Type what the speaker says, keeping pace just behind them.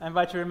I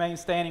invite you to remain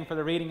standing for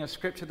the reading of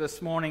Scripture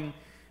this morning,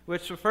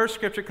 which the first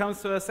Scripture comes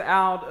to us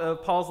out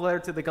of Paul's letter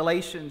to the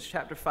Galatians,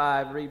 chapter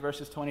 5, read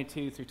verses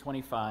 22 through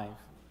 25.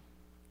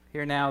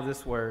 Hear now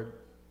this word.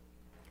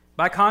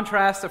 By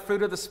contrast, the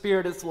fruit of the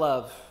Spirit is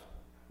love,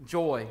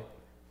 joy,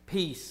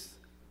 peace,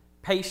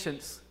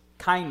 patience,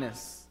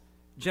 kindness,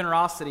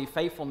 generosity,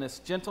 faithfulness,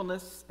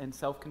 gentleness, and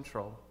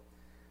self-control.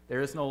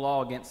 There is no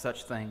law against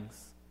such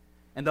things.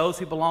 And those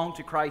who belong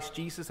to Christ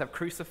Jesus have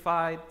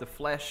crucified the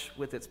flesh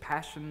with its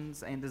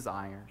passions and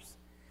desires.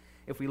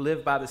 If we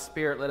live by the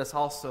Spirit, let us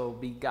also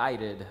be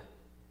guided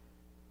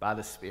by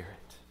the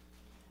Spirit.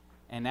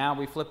 And now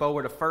we flip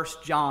over to 1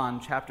 John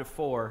chapter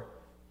 4.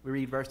 We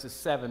read verses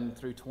 7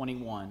 through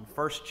 21.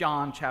 1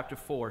 John chapter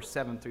 4,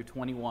 7 through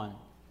 21.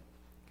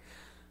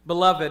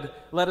 Beloved,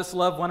 let us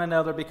love one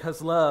another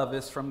because love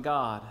is from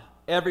God.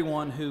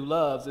 Everyone who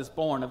loves is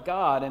born of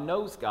God and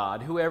knows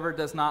God. Whoever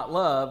does not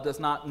love does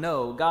not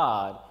know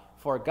God,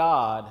 for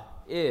God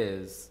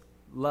is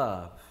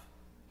love.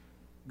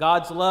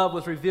 God's love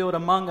was revealed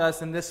among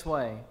us in this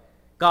way.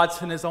 God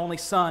sent his only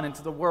Son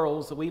into the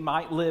world so we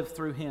might live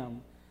through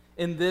him.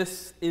 And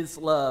this is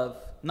love,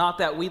 not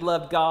that we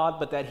loved God,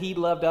 but that he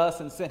loved us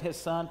and sent his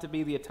Son to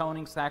be the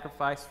atoning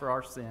sacrifice for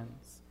our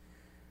sins.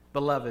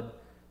 Beloved,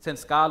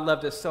 since God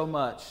loved us so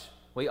much,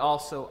 we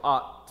also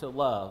ought to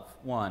love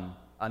one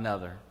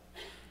another.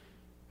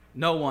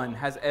 No one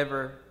has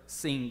ever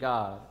seen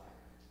God.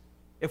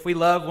 If we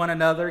love one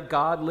another,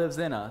 God lives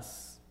in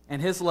us, and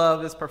his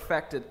love is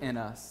perfected in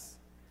us.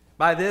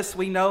 By this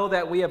we know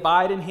that we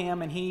abide in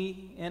him and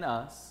he in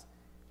us,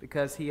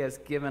 because he has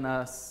given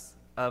us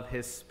of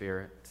his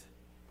Spirit.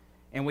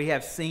 And we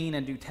have seen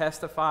and do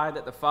testify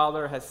that the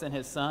Father has sent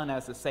his Son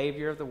as the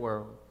Savior of the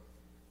world.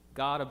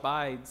 God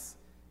abides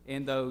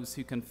in those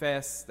who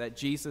confess that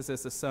Jesus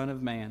is the Son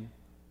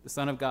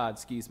of God,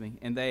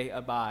 and they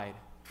abide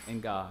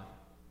in God.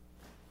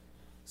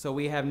 So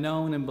we have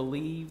known and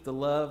believed the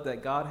love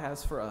that God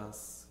has for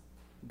us.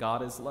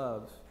 God is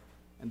love,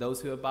 and those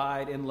who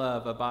abide in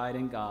love abide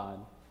in God,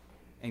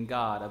 and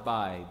God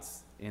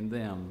abides in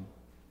them.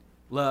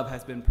 Love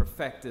has been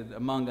perfected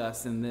among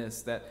us in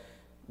this, that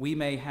we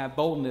may have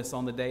boldness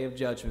on the day of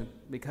judgment,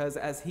 because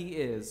as he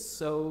is,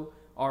 so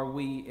are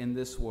we in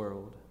this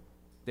world.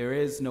 There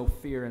is no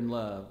fear in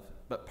love,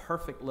 but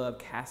perfect love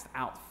casts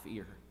out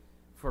fear.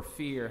 For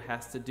fear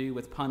has to do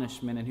with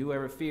punishment, and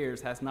whoever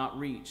fears has not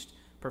reached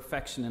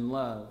perfection in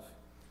love.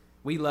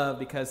 We love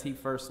because he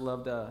first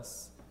loved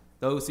us.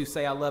 Those who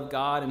say, I love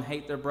God, and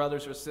hate their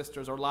brothers or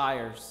sisters are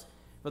liars.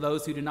 For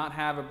those who do not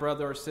have a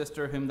brother or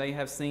sister whom they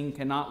have seen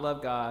cannot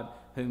love God,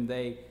 whom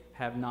they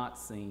have not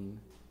seen.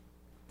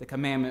 The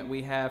commandment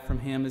we have from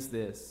him is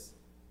this: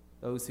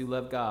 those who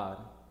love God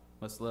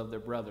must love their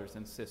brothers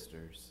and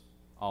sisters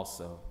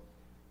also.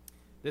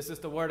 This is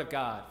the word of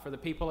God for the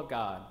people of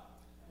God.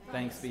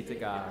 Thanks be to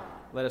God.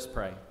 Let us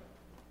pray.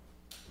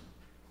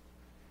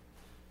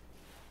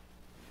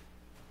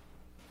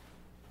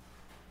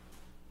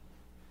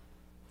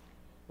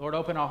 Lord,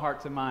 open our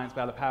hearts and minds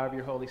by the power of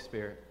your Holy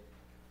Spirit.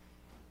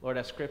 Lord,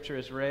 as Scripture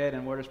is read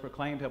and word is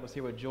proclaimed, help us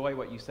hear with joy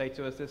what you say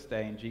to us this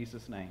day. In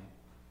Jesus' name,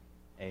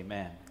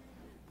 amen.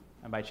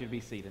 I invite you to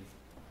be seated.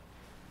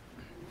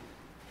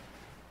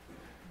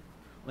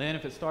 Lynn,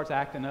 if it starts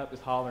acting up,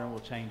 just holler and we'll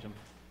change them.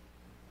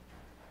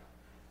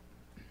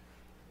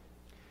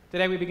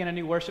 Today we begin a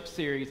new worship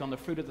series on the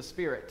fruit of the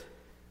Spirit.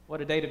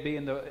 What a day to be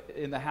in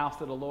the house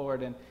of the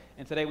Lord. And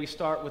today we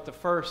start with the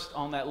first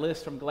on that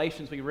list from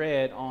Galatians we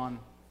read on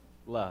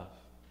love.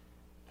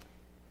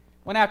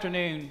 One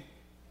afternoon,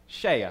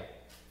 Shea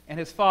and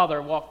his father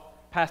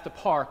walked past a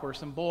park where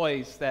some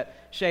boys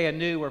that Shea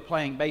knew were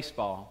playing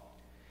baseball.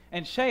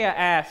 And Shea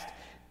asked,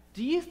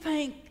 "Do you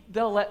think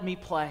they'll let me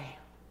play?"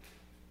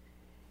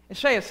 And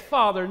Shea's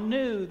father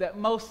knew that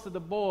most of the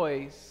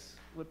boys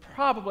would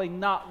probably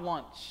not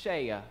want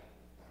Shea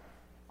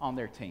on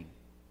their team.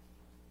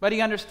 But he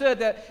understood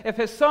that if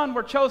his son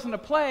were chosen to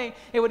play,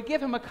 it would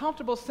give him a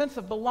comfortable sense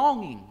of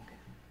belonging.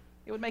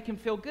 It would make him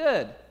feel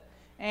good,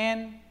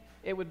 and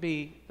it would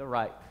be the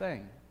right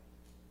thing.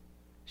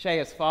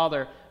 Shea's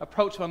father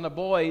approached one of the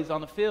boys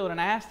on the field and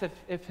asked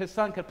if his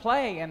son could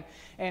play,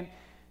 and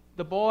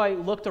the boy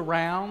looked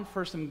around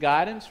for some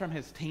guidance from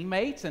his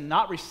teammates, and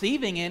not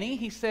receiving any,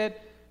 he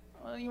said,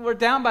 well, we're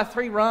down by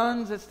 3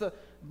 runs, it's the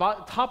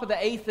top of the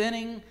 8th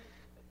inning.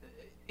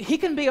 He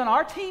can be on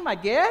our team, I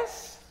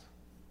guess,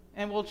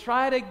 and we'll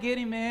try to get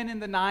him in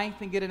the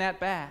 9th and get an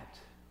at-bat.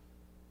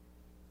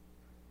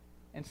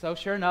 And so,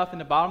 sure enough, in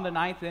the bottom of the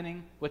 9th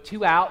inning, with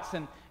 2 outs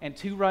and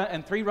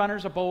 3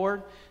 runners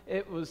aboard,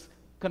 it was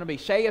going to be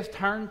Shea's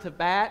turn to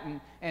bat,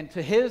 and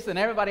to his and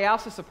everybody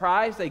else's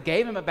surprise, they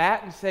gave him a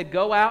bat and said,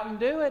 go out and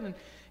do it.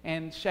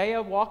 And Shea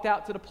walked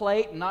out to the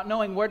plate, not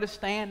knowing where to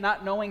stand,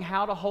 not knowing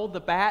how to hold the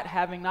bat,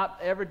 having not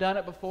ever done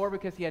it before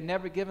because he had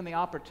never given the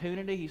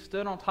opportunity. He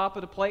stood on top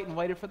of the plate and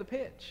waited for the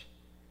pitch.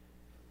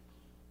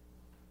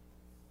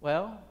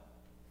 Well,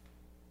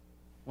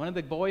 one of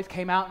the boys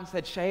came out and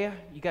said, "Shea,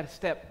 you got to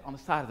step on the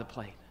side of the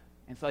plate."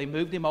 And so he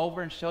moved him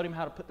over and showed him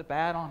how to put the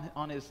bat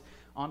on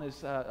on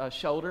his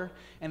shoulder,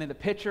 and then the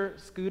pitcher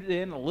scooted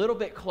in a little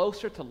bit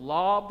closer to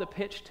lob the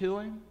pitch to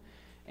him.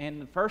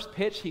 And the first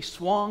pitch, he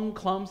swung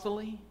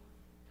clumsily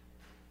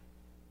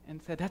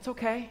and said, that's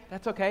okay.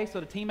 So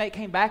the teammate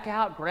came back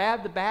out,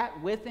 grabbed the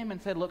bat with him,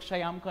 and said, look,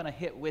 Shea, I'm going to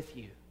hit with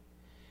you.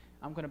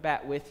 I'm going to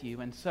bat with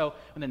you. And so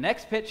when the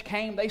next pitch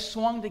came, they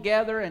swung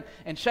together,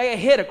 and Shea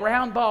hit a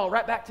ground ball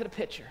right back to the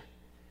pitcher.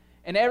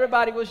 And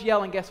everybody was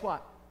yelling, guess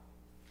what?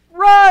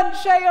 Run,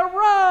 Shea,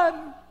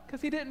 run!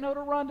 Because he didn't know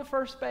to run to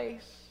first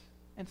base.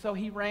 And so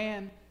he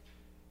ran.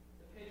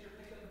 The pitcher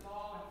picked up the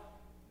ball,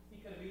 and he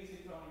could have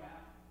easily thrown him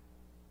out.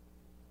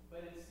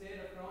 But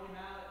instead of throwing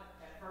him out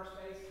at first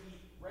base, he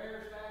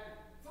rears back and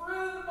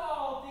threw the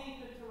ball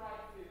deep into right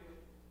field.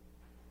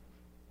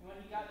 And when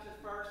he got to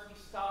first, he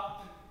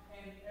stopped,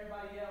 and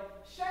everybody yelled,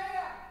 Shea,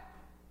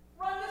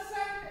 run to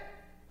second!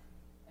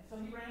 And so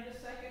he ran to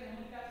second,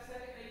 and when he got to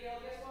second, they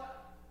yelled, guess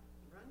what?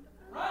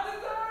 Run to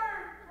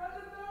third! Run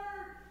to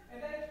third!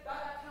 And then by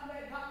that time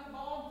they had gotten the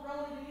ball and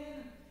thrown it in,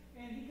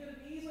 and he could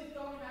have easily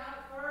thrown him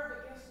out at third, but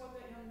guess what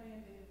that young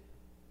man did?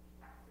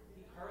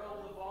 He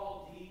hurled the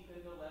ball deep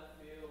into left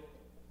field,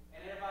 and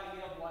everybody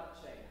yelled, what,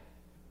 Shea?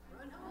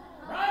 Run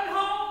home! Run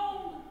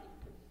home!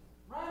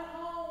 Run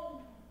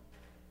home!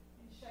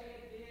 And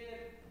Shea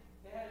did.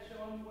 They had to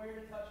show him where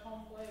to touch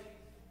home plate,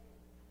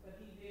 but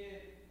he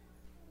did.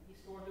 He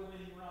scored the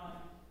winning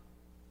run.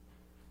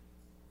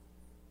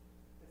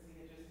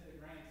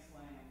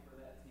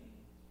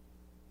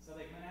 So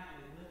they went out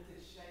and they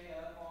lifted Shea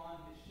up on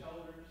his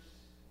shoulders.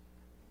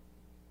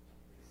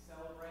 They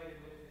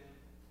celebrated with him.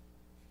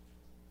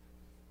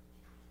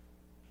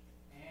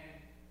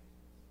 And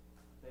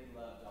they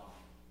loved on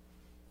him.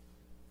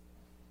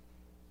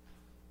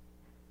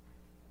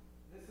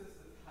 This is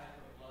the type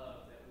of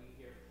love that we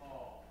hear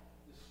Paul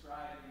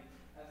describing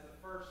as the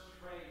first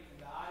trait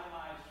in the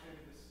itemized fruit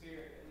of the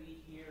Spirit that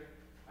we hear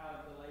out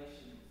of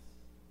Galatians.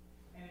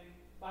 And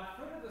by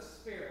fruit of the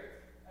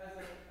Spirit, as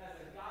a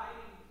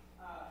guiding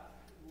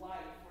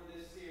light for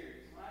this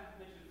series. When I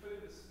mention fruit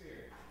of the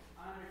Spirit,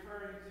 I'm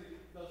referring to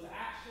those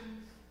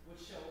actions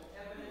which show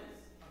evidence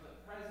of the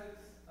presence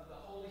of the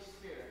Holy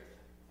Spirit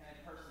in a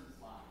person's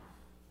life.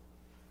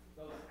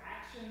 Those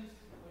actions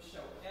which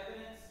show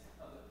evidence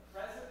of the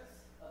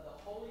presence of the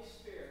Holy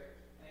Spirit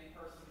in a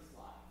person's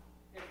life.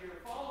 If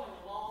you're following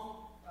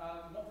along,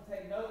 want to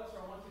take notes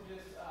or want to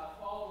just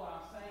follow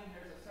what I'm saying,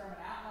 there's a sermon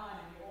outline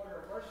in the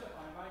order of worship.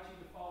 I invite you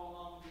to follow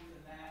along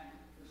using that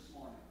this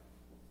morning.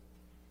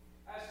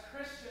 As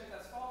Christians,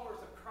 as followers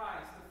of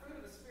Christ, the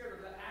fruit of the Spirit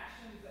are the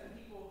actions that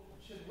people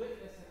should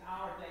witness in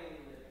our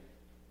daily living.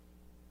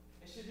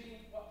 It should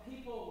be what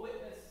people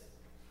witness,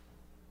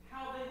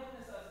 how they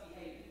witness us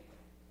behaving.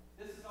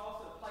 This is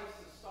also a place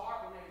to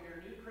start when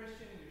you're a new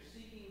Christian and you're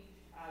seeking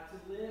to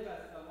live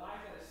as a life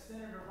that is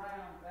centered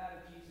around that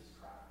of Jesus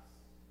Christ.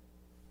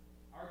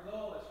 Our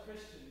goal as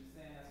Christians,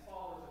 then, as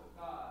followers of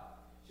God,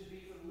 should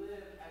be to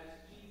live as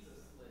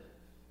Jesus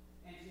lived.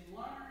 And to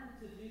learn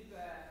to do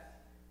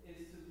that is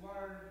to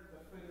learn the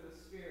fruit of the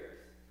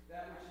Spirit,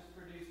 that which is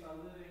produced by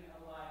living a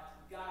life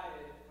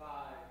guided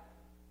by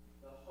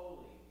the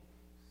Holy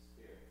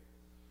Spirit.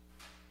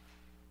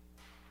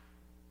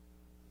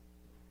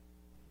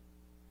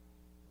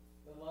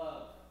 The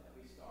love that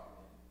we start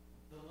with.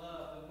 The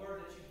love, the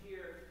word that you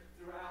hear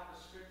throughout the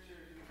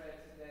scriptures we read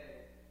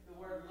today. The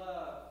word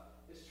love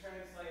is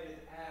translated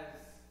as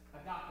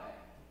agape.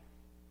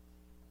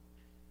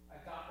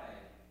 Agape,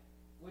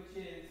 which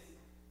is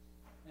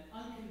an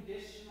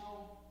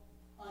unconditional,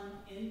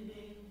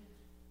 unending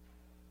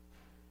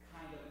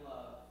kind of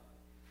love.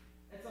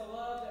 It's a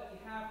love that we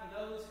have for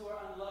those who are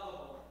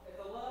unlovable. It's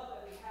a love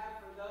that we have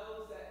for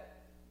those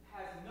that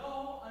has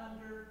no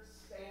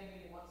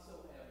understanding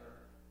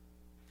whatsoever.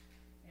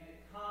 And it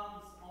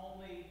comes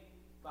only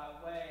by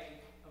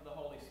way of the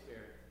Holy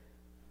Spirit.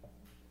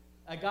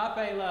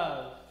 Agape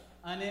love,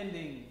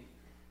 unending,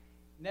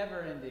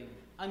 never-ending,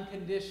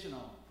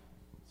 unconditional,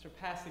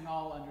 surpassing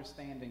all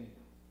understanding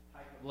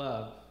type of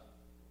love.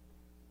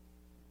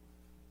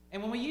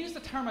 And when we use the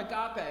term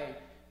agape,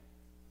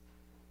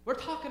 we're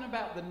talking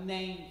about the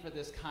name for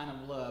this kind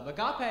of love.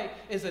 Agape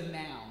is a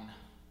noun.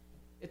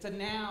 It's a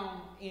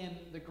noun in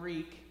the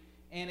Greek,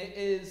 and it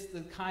is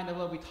the kind of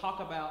love we talk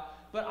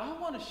about. But I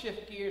want to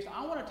shift gears.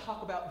 I want to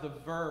talk about the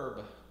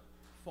verb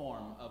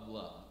form of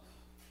love.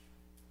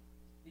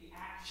 The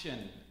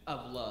action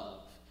of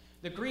love.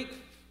 The Greek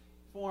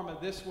form of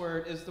this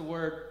word is the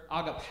word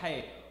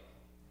agapeo.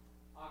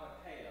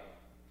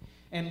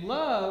 And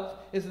love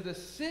is a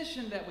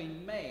decision that we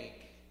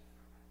make,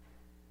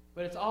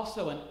 but it's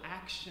also an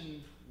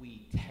action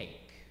we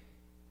take.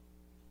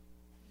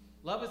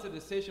 Love is a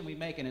decision we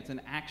make, and it's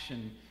an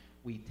action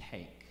we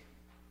take.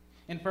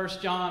 In 1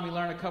 John, we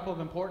learn a couple of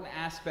important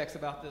aspects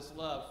about this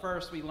love.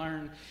 First, we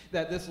learn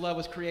that this love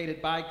was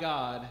created by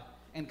God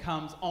and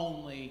comes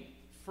only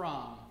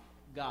from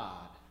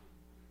God.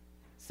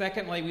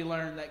 Secondly, we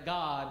learn that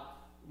God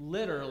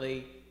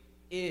literally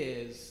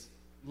is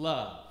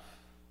love.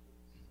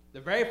 The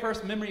very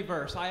first memory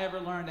verse I ever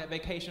learned at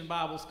Vacation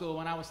Bible School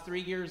when I was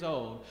 3 years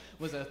old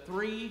was a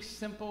 3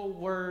 simple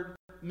word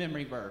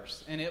memory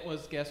verse, and it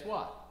was, guess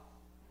what?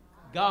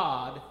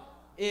 God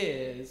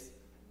is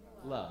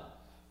love.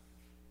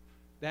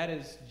 That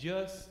is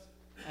just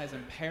as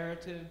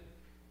imperative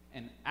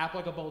and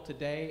applicable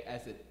today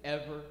as it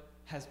ever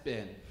has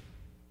been.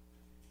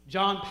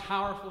 John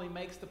powerfully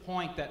makes the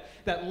point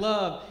that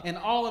love in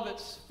all of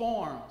its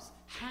forms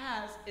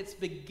has its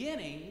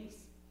beginnings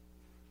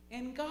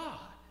in God.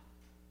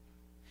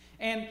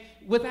 And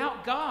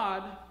without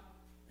God,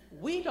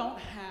 we don't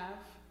have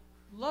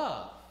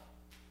love,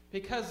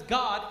 because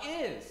God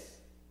is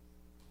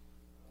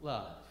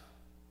love.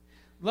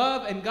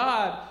 Love and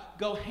God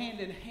go hand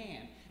in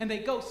hand. And they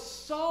go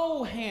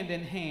so hand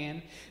in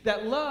hand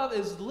that love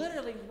is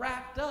literally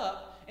wrapped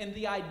up in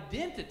the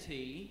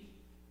identity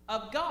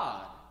of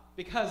God.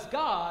 Because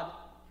God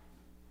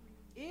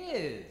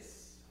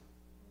is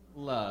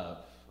love.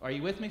 Are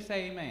you with me?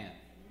 Say amen. Amen.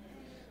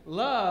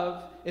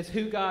 Love is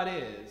who God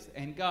is,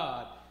 and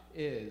God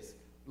is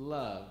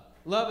love.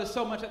 Love is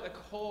so much at the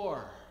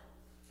core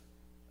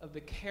of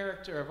the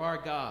character of our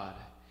God,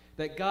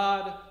 that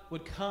God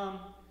would come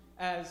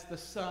as the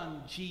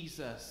Son,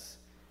 Jesus,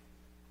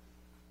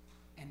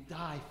 and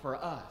die for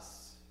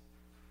us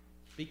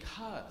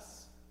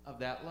because of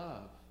that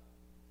love.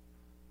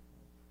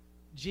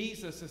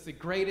 Jesus is the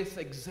greatest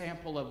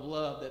example of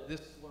love that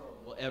this world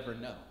will ever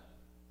know.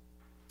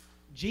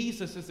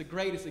 Jesus is the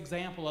greatest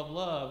example of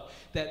love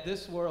that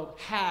this world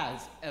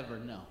has ever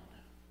known.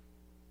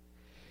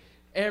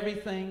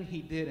 Everything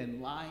he did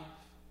in life,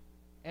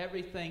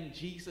 everything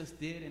Jesus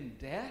did in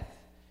death,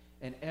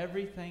 and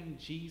everything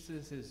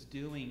Jesus is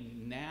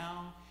doing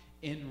now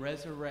in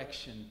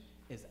resurrection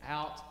is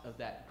out of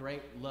that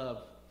great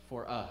love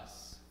for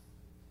us.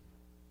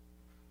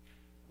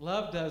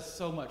 Love does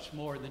so much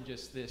more than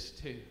just this,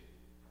 too.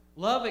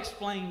 Love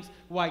explains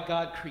why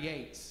God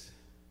creates.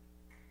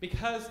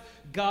 Because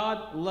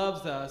God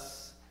loves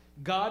us,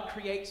 God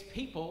creates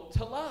people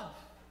to love.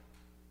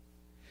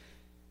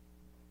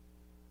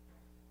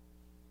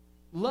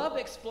 Love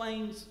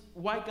explains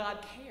why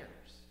God cares.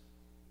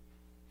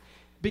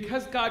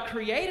 Because God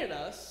created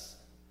us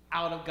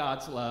out of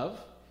God's love,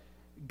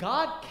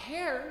 God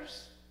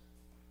cares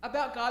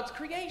about God's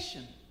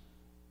creation.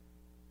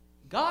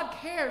 God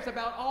cares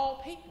about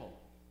all people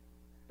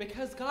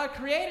because God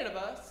created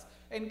us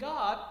and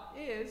God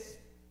is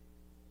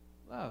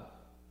love.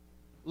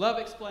 Love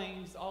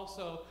explains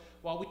also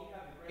why we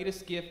have the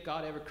greatest gift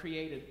God ever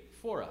created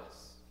for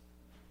us,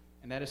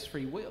 and that is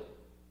free will.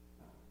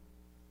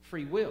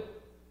 Free will.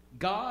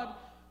 God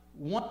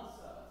wants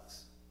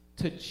us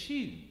to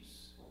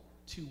choose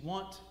to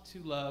want to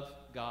love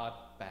God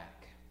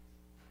back.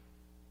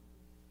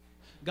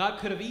 God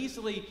could have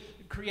easily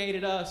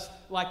created us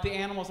like the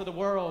animals of the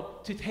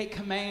world to take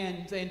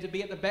commands and to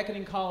be at the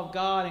beckoning call of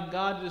God, and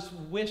God just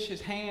wish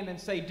his hand and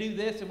say, do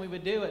this, and we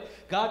would do it.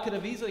 God could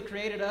have easily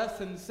created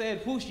us and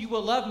said, whoosh, you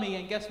will love me,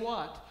 and guess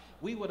what?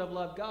 We would have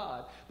loved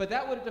God. But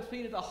that would have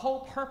defeated the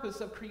whole purpose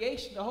of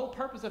creation, the whole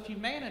purpose of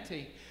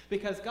humanity,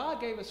 because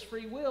God gave us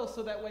free will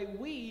so that way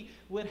we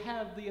would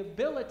have the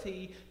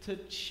ability to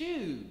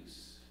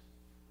choose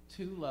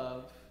to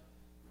love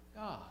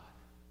God.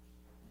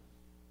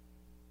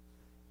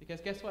 Because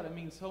guess what? It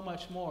means so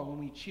much more when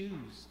we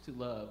choose to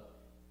love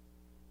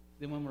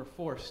than when we're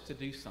forced to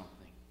do something.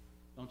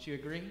 Don't you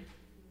agree?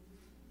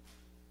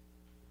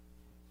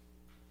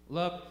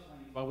 Love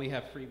explains why we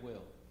have free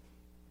will.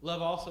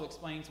 Love also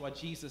explains why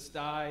Jesus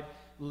died,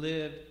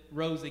 lived,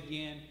 rose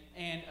again,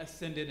 and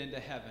ascended into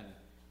heaven.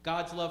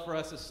 God's love for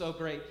us is so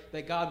great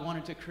that God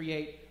wanted to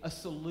create a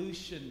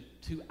solution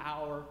to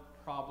our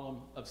problem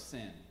of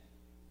sin.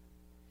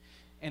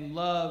 And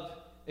love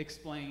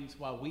explains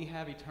why we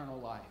have eternal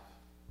life.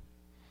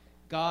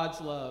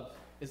 God's love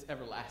is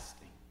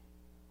everlasting.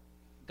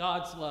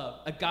 God's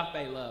love,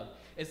 agape love,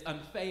 is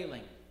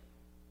unfailing.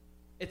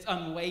 It's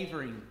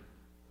unwavering.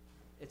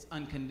 It's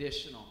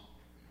unconditional.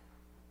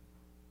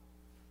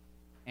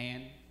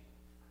 And,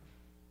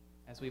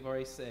 as we've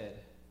already said,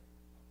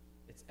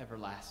 it's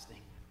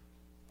everlasting.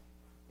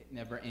 It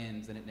never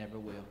ends and it never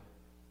will.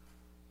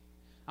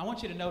 I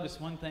want you to notice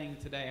one thing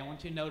today. I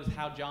want you to notice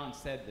how John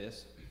said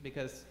this,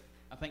 because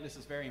I think this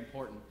is very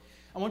important.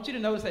 I want you to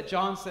notice that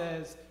John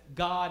says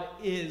God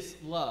is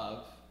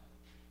love,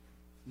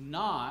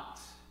 not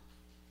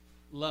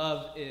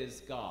love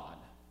is God.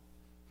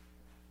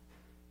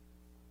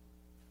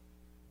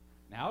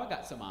 Now I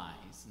got some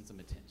eyes and some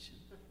attention.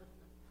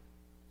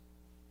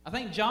 I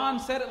think John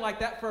said it like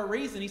that for a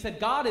reason. He said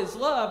God is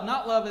love,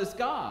 not love is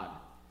God.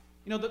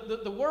 You know,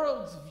 the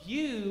world's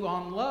view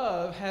on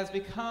love has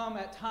become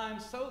at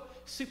times so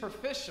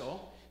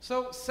superficial,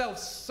 so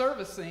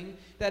self-servicing,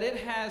 that it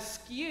has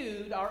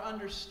skewed our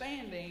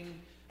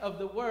understanding of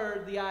the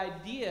word, the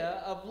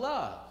idea of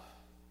love.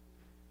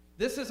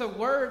 This is a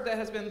word that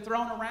has been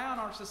thrown around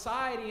our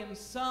society in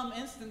some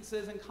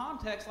instances and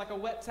contexts like a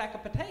wet sack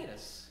of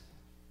potatoes.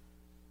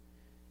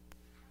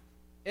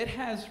 It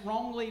has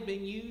wrongly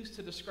been used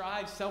to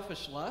describe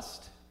selfish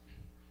lust.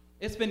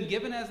 It's been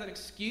given as an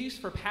excuse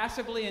for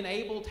passively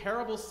enabled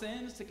terrible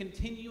sins to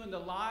continue in the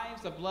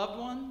lives of loved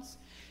ones.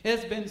 It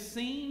has been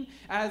seen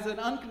as an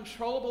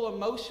uncontrollable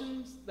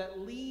emotion that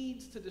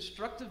leads to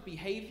destructive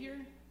behavior,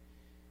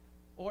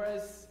 or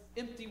as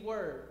empty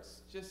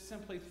words just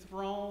simply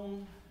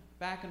thrown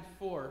back and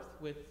forth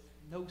with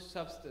no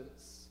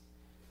substance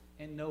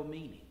and no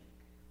meaning.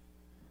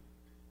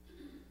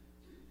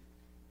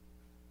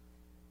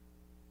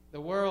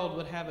 The world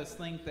would have us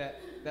think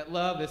that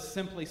love is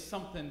simply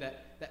something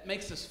that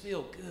makes us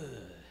feel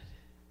good.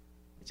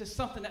 It's just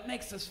something that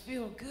makes us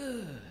feel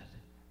good.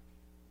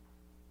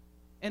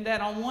 And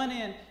that on one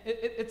end,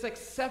 it's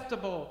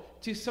acceptable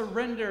to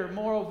surrender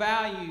moral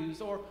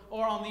values, or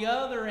on the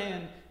other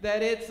end,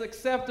 that it's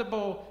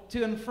acceptable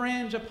to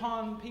infringe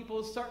upon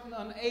people's certain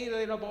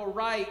unalienable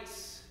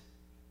rights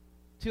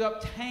to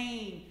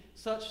obtain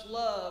such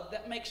love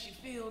that makes you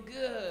feel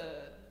good.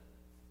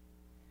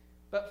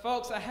 But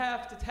folks, I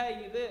have to tell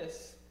you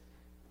this.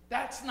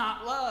 That's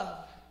not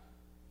love.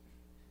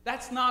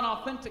 That's not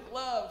authentic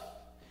love.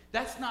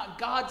 That's not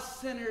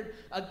God-centered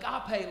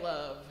agape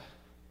love.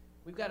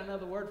 We've got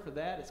another word for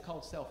that. It's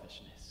called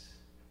selfishness.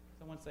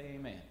 Someone say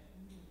amen.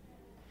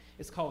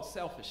 It's called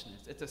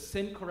selfishness. It's a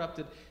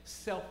sin-corrupted,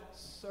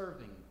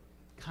 self-serving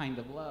kind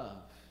of love.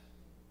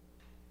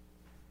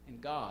 And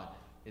God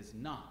is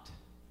not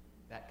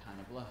that kind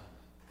of love.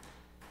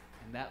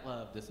 And that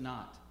love does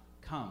not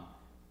come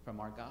from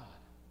our God.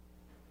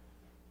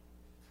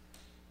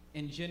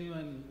 And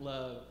genuine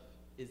love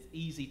is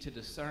easy to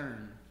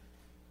discern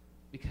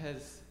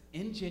because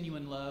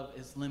ingenuine love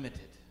is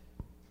limited.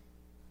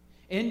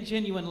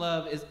 Ingenuine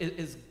love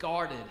is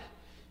guarded.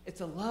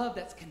 It's a love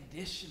that's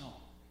conditional.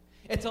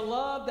 It's a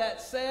love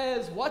that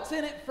says, what's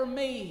in it for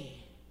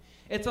me?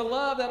 It's a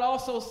love that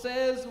also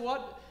says,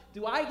 what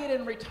do I get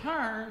in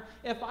return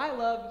if I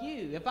love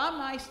you? If I'm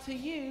nice to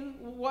you,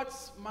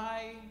 what's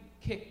my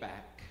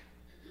kickback?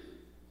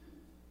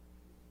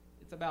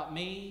 It's about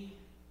me,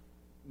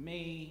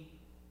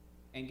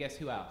 and guess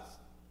who else?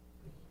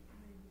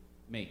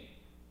 Me.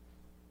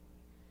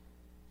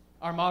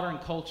 Our modern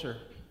culture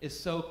is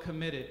so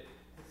committed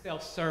to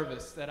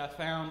self-service that I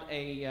found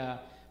a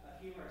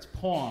humorous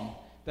poem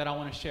that I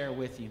want to share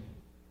with you.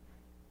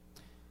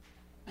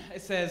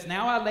 It says,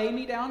 "Now I lay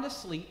me down to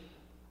sleep.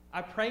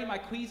 I pray my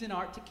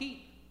Cuisinart to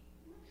keep.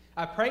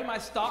 I pray my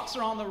stocks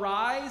are on the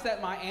rise,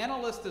 that my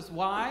analyst is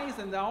wise,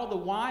 and that all the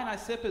wine I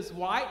sip is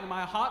white, and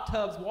my hot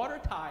tub's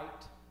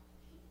watertight.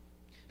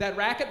 That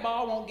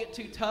racquetball won't get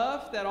too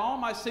tough, that all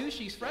my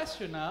sushi's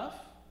fresh enough.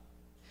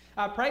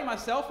 I pray my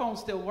cell phone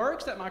still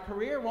works, that my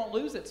career won't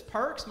lose its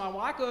perks, my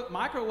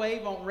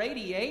microwave won't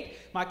radiate,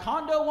 my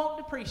condo won't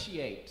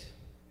depreciate.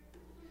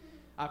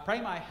 I pray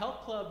my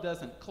health club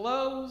doesn't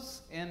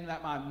close, and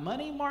that my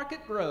money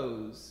market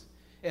grows.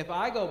 If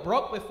I go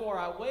broke before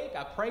I wake,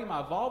 I pray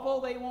my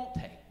Volvo they won't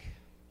take."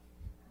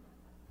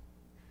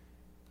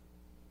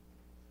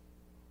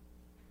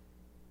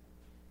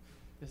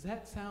 Does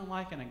that sound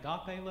like an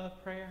agape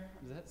love prayer?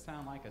 Or does that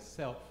sound like a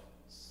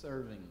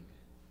self-serving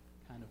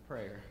kind of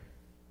prayer?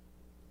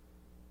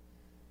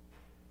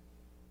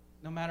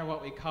 No matter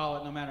what we call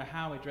it, no matter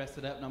how we dress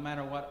it up, no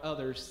matter what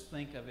others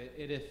think of it,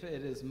 if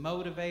it is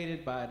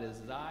motivated by a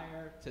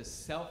desire to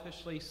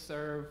selfishly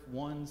serve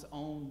one's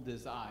own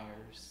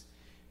desires,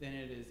 then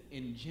it is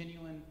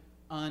ingenuine,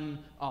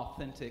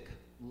 unauthentic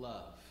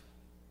love.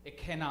 It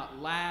cannot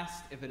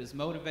last if it is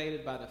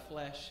motivated by the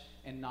flesh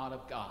and not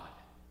of God.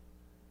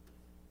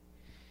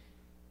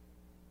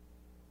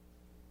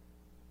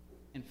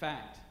 In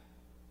fact,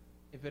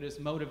 if it is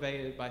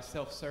motivated by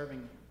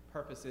self-serving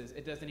purposes,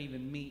 it doesn't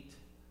even meet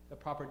the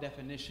proper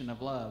definition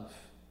of love.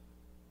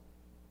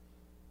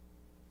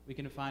 We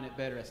can define it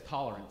better as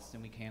tolerance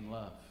than we can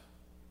love.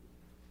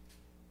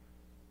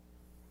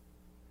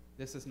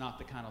 This is not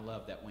the kind of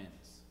love that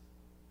wins.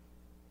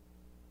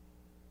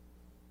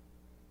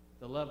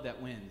 The love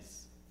that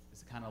wins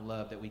is the kind of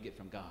love that we get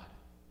from God.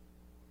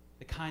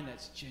 The kind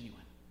that's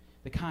genuine.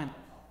 The kind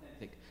that's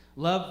authentic.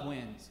 Love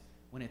wins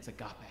when it's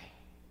agape.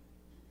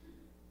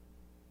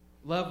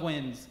 Love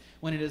wins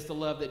when it is the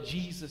love that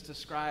Jesus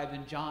described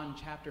in John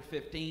chapter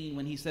 15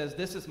 when he says,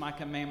 "This is my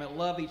commandment,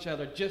 love each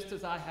other just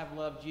as I have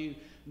loved you.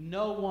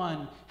 No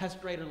one has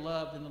greater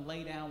love than to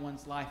lay down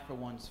one's life for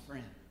one's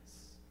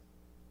friends."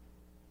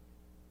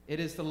 It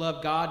is the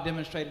love God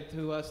demonstrated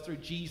to us through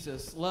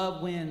Jesus.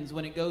 Love wins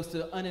when it goes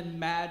to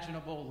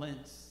unimaginable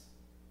lengths.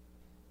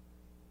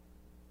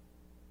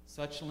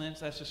 Such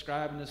lengths as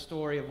described in the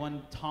story of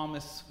one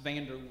Thomas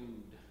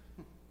Vanderwood.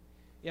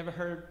 You ever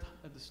heard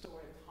of the story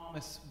of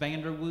Thomas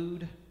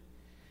Vanderwood?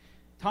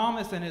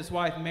 Thomas and his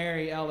wife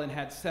Mary Ellen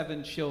had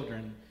 7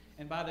 children.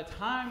 And by the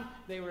time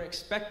they were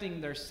expecting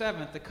their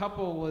 7th, the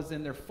couple was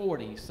in their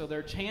 40s. So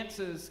their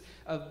chances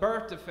of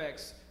birth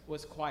defects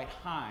was quite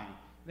high.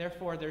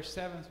 Therefore, their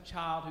 7th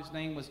child, whose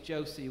name was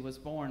Josie, was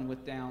born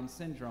with Down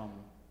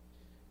syndrome.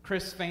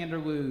 Chris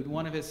Vanderwood,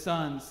 one of his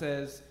sons,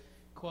 says,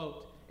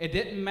 quote, "It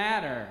didn't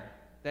matter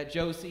that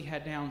Josie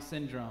had Down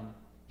syndrome.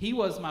 He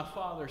was my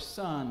father's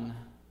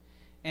son.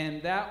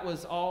 And that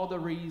was all the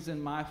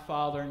reason my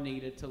father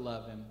needed to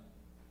love him."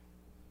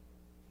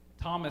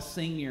 Thomas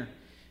Sr.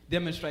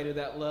 demonstrated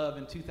that love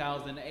in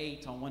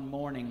 2008 on one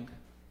morning.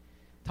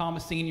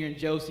 Thomas Sr. and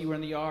Josie were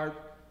in the yard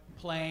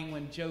playing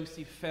when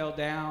Josie fell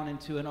down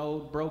into an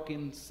old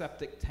broken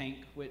septic tank,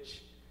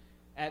 which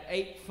at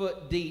 8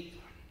 foot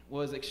deep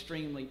was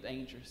extremely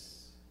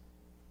dangerous.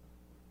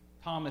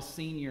 Thomas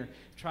Sr.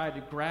 tried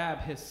to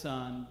grab his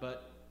son,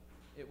 but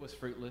it was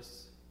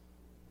fruitless.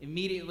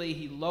 Immediately,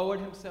 he lowered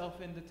himself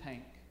in the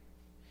tank.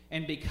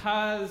 And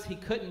because he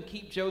couldn't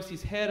keep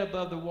Josie's head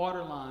above the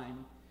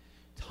waterline,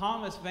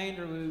 Thomas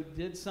Vanderwood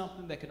did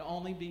something that could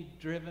only be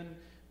driven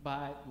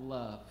by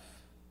love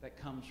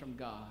that comes from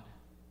God.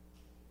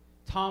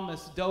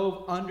 Thomas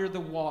dove under the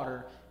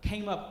water,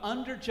 came up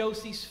under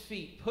Josie's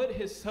feet, put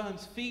his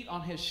son's feet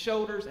on his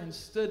shoulders, and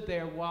stood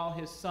there while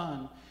his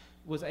son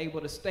was able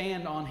to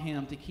stand on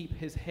him to keep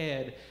his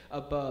head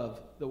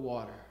above the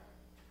water.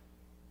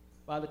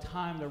 By the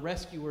time the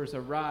rescuers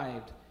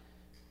arrived,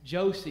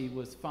 Josie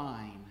was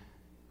fine,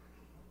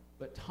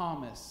 but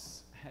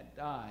Thomas had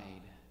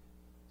died,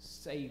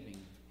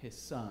 saving his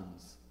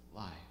son's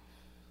life.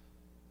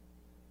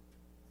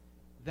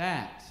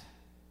 That,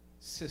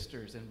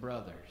 sisters and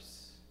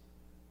brothers,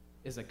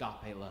 is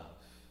agape love.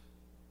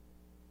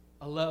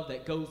 A love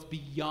that goes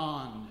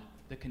beyond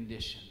the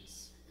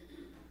conditions.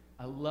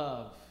 A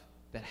love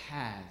that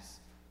has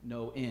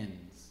no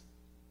ends,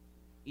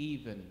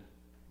 even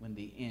when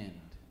the end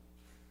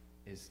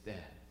is death.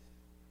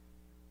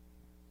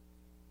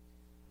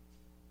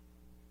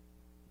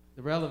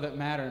 The relevant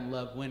matter in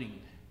love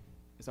winning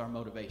is our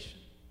motivation.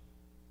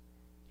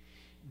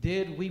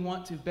 Did we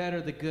want to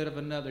better the good of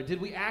another?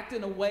 Did we act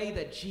in a way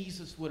that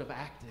Jesus would have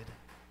acted?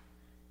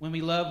 When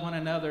we love one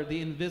another,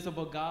 the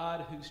invisible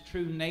God, whose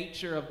true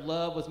nature of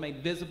love was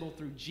made visible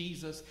through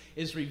Jesus,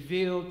 is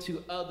revealed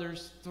to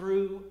others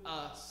through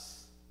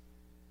us.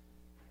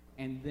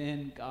 And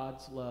then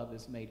God's love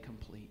is made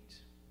complete.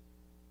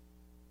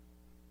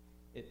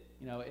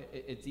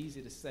 It's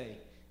easy to say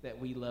that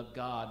we love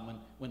God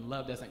when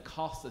love doesn't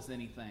cost us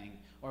anything,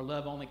 or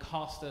love only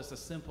costs us a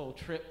simple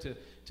trip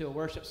to a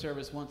worship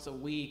service once a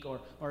week,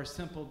 or a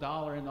simple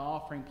dollar in the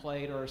offering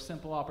plate, or a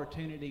simple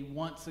opportunity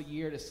once a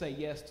year to say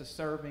yes to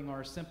serving,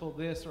 or a simple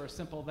this or a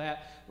simple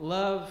that.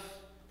 Love,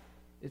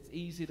 it's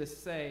easy to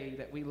say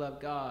that we love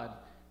God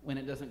when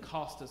it doesn't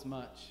cost us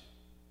much.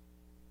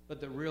 But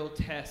the real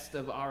test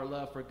of our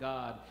love for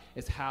God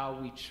is how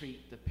we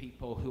treat the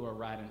people who are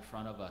right in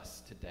front of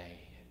us today.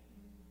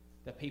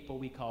 The people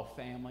we call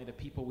family, the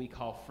people we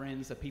call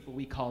friends, the people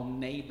we call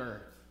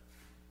neighbor,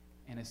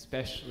 and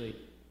especially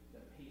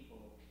the people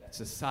that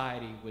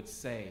society would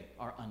say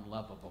are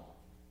unlovable.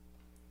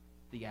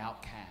 The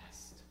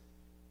outcast.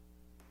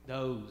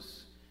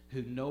 Those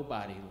who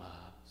nobody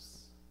loves.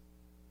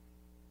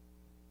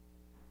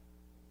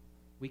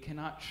 We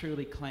cannot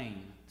truly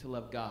claim to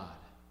love God.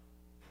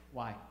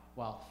 Why?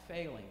 While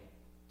failing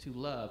to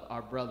love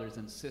our brothers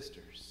and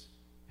sisters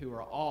who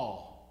are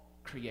all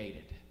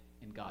created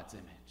in God's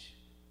image.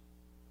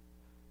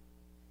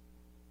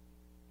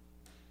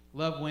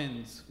 Love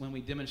wins when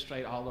we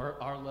demonstrate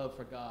our love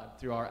for God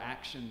through our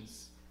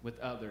actions with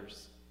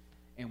others,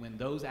 and when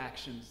those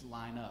actions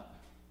line up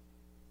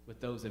with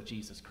those of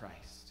Jesus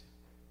Christ.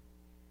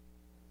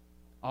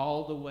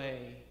 All the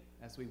way,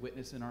 as we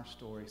witness in our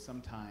story,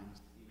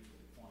 sometimes even to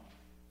the point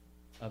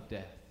of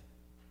death.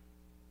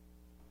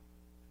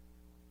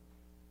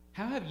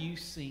 How have you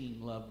seen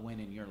love win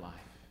in your life?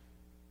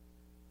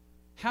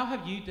 How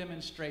have you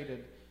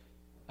demonstrated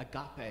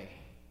agapeo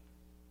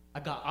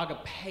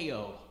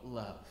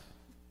love,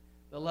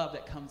 the love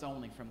that comes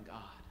only from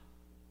God?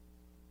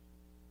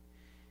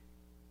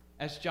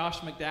 As Josh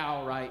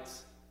McDowell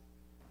writes,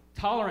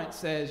 tolerance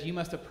says, you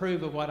must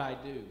approve of what I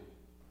do.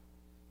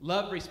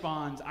 Love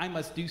responds, I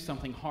must do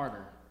something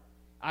harder.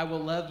 I will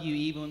love you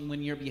even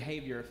when your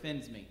behavior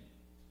offends me.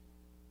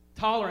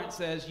 Tolerance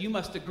says, you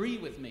must agree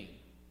with me.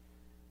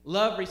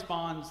 Love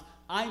responds,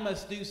 I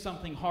must do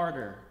something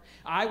harder.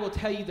 I will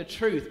tell you the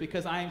truth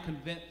because I am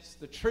convinced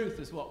the truth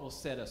is what will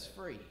set us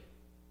free.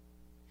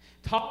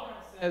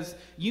 Tolerance says,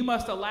 you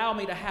must allow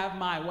me to have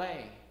my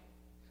way.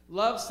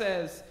 Love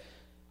says,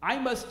 I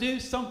must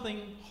do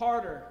something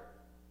harder.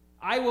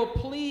 I will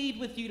plead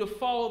with you to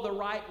follow the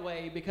right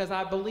way because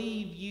I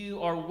believe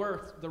you are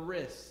worth the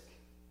risk.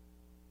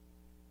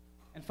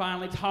 And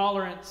finally,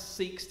 tolerance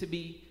seeks to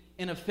be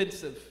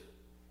inoffensive.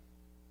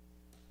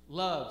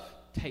 Love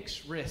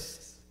takes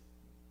risks.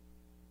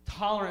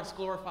 Tolerance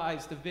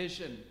glorifies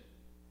division.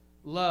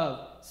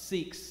 Love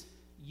seeks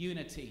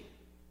unity.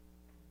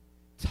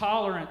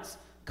 Tolerance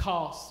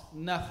costs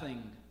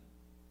nothing.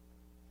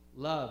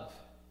 Love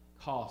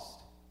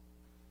costs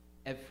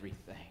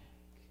everything.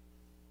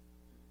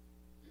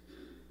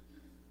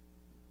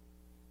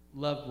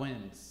 Love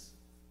wins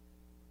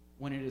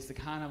when it is the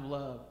kind of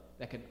love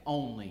that can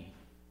only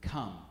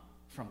come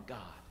from God,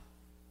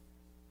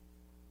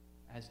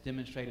 as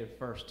demonstrated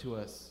first to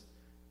us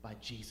by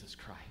Jesus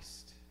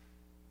Christ.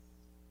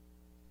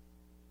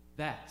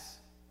 That's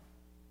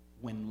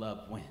when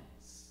love wins.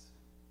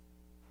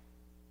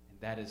 And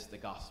that is the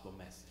gospel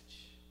message.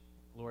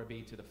 Glory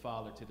be to the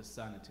Father, to the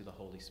Son, and to the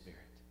Holy Spirit.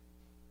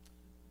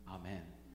 Amen.